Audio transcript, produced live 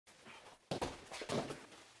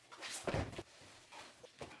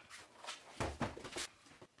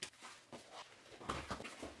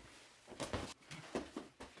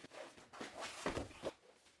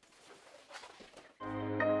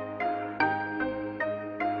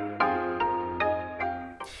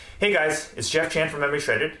Hey guys, it's Jeff Chan from MMA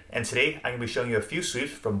Shredded, and today I'm going to be showing you a few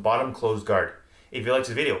sweeps from bottom closed guard. If you liked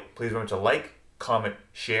the video, please remember to like, comment,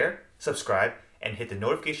 share, subscribe, and hit the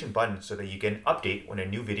notification button so that you get an update when a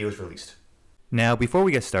new video is released. Now, before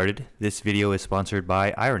we get started, this video is sponsored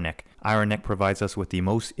by Iron Neck. Iron Neck provides us with the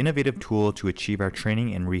most innovative tool to achieve our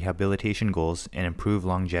training and rehabilitation goals and improve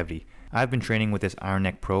longevity. I've been training with this Iron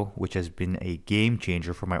Neck Pro, which has been a game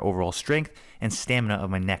changer for my overall strength and stamina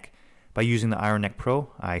of my neck. By using the Iron Neck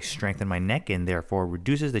Pro, I strengthen my neck and therefore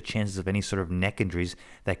reduces the chances of any sort of neck injuries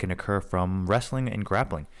that can occur from wrestling and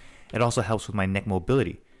grappling. It also helps with my neck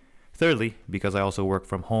mobility. Thirdly, because I also work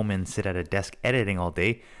from home and sit at a desk editing all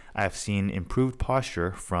day, I have seen improved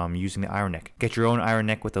posture from using the Iron Neck. Get your own Iron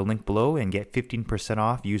Neck with the link below and get 15%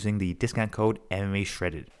 off using the discount code MMA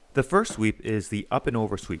Shredded. The first sweep is the up and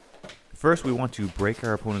over sweep. First, we want to break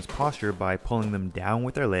our opponent's posture by pulling them down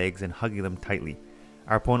with our legs and hugging them tightly.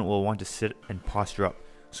 Our opponent will want to sit and posture up,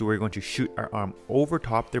 so we're going to shoot our arm over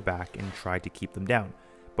top their back and try to keep them down.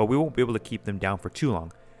 But we won't be able to keep them down for too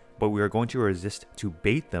long, but we are going to resist to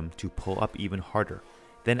bait them to pull up even harder.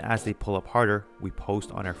 Then as they pull up harder, we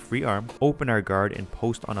post on our free arm, open our guard, and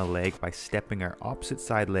post on a leg by stepping our opposite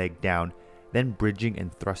side leg down, then bridging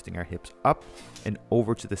and thrusting our hips up and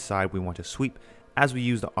over to the side we want to sweep, as we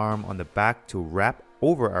use the arm on the back to wrap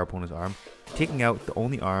over our opponent's arm, taking out the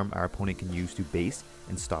only arm our opponent can use to base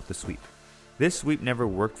and stop the sweep. This sweep never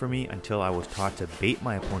worked for me until I was taught to bait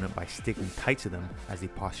my opponent by sticking tight to them as they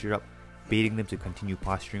postured up, baiting them to continue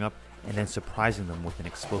posturing up, and then surprising them with an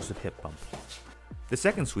explosive hip bump. The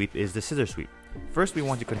second sweep is the scissor sweep. First, we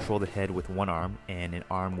want to control the head with one arm and an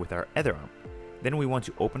arm with our other arm. Then we want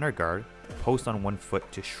to open our guard, post on one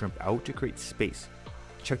foot to shrimp out to create space.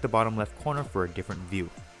 Check the bottom left corner for a different view.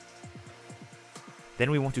 Then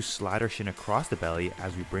we want to slide our shin across the belly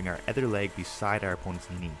as we bring our other leg beside our opponent's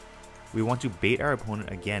knee. We want to bait our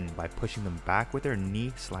opponent again by pushing them back with our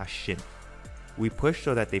knee/shin. We push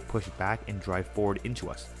so that they push back and drive forward into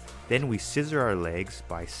us. Then we scissor our legs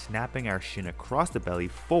by snapping our shin across the belly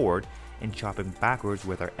forward and chopping backwards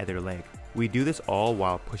with our other leg. We do this all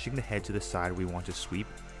while pushing the head to the side we want to sweep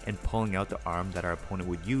and pulling out the arm that our opponent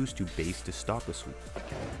would use to base to stop the sweep.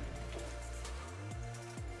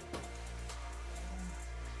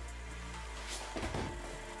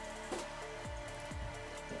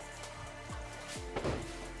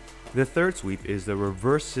 The third sweep is the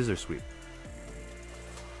reverse scissor sweep.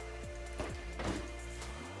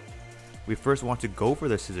 We first want to go for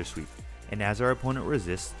the scissor sweep, and as our opponent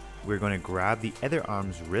resists, we're going to grab the other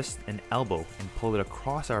arm's wrist and elbow and pull it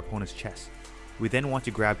across our opponent's chest. We then want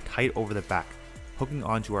to grab tight over the back, hooking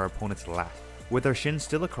onto our opponent's lat. With our shin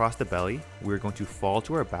still across the belly, we're going to fall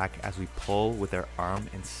to our back as we pull with our arm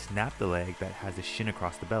and snap the leg that has the shin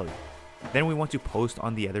across the belly. Then we want to post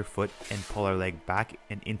on the other foot and pull our leg back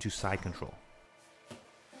and into side control.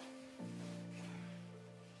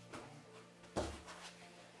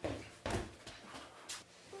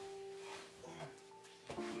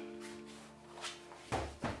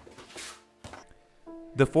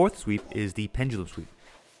 The fourth sweep is the pendulum sweep.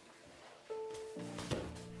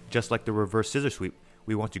 Just like the reverse scissor sweep,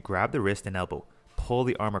 we want to grab the wrist and elbow, pull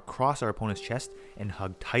the arm across our opponent's chest, and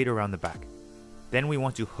hug tight around the back. Then we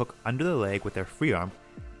want to hook under the leg with our free arm,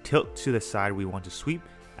 tilt to the side we want to sweep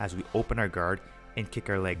as we open our guard, and kick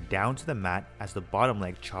our leg down to the mat as the bottom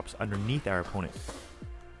leg chops underneath our opponent.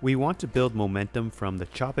 We want to build momentum from the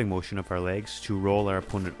chopping motion of our legs to roll our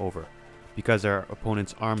opponent over. Because our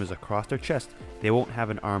opponent's arm is across their chest, they won't have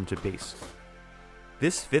an arm to base.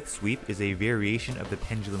 This fifth sweep is a variation of the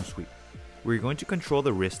pendulum sweep. We're going to control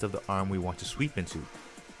the wrist of the arm we want to sweep into.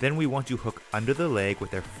 Then we want to hook under the leg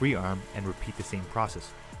with our free arm and repeat the same process.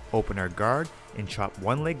 Open our guard and chop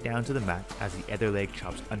one leg down to the mat as the other leg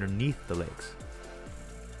chops underneath the legs.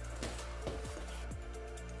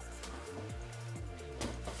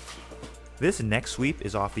 This next sweep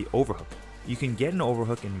is off the overhook. You can get an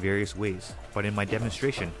overhook in various ways, but in my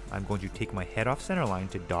demonstration, I'm going to take my head off center line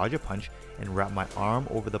to dodge a punch and wrap my arm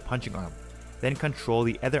over the punching arm, then control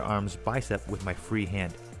the other arm's bicep with my free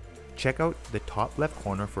hand. Check out the top left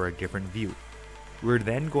corner for a different view. We're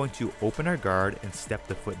then going to open our guard and step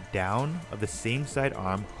the foot down of the same side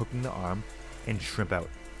arm, hooking the arm, and shrimp out.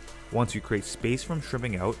 Once we create space from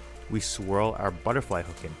shrimping out, we swirl our butterfly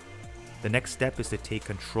hook in. The next step is to take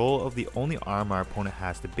control of the only arm our opponent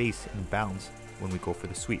has to base and bounce when we go for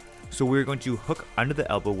the sweep. So we're going to hook under the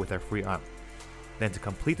elbow with our free arm. Then to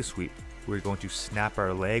complete the sweep, we're going to snap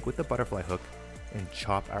our leg with the butterfly hook and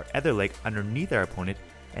chop our other leg underneath our opponent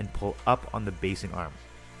and pull up on the basing arm.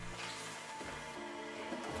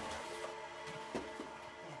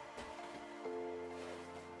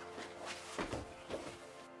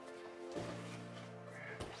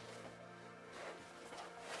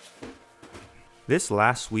 This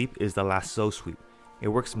last sweep is the lasso sweep. It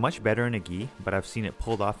works much better in a gi, but I've seen it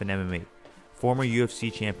pulled off in MMA. Former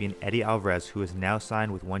UFC champion Eddie Alvarez, who is now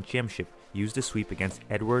signed with one championship, used the sweep against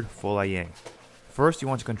Edward Folayang. First, you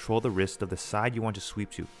want to control the wrist of the side you want to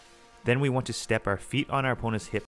sweep to. Then we want to step our feet on our opponent's hip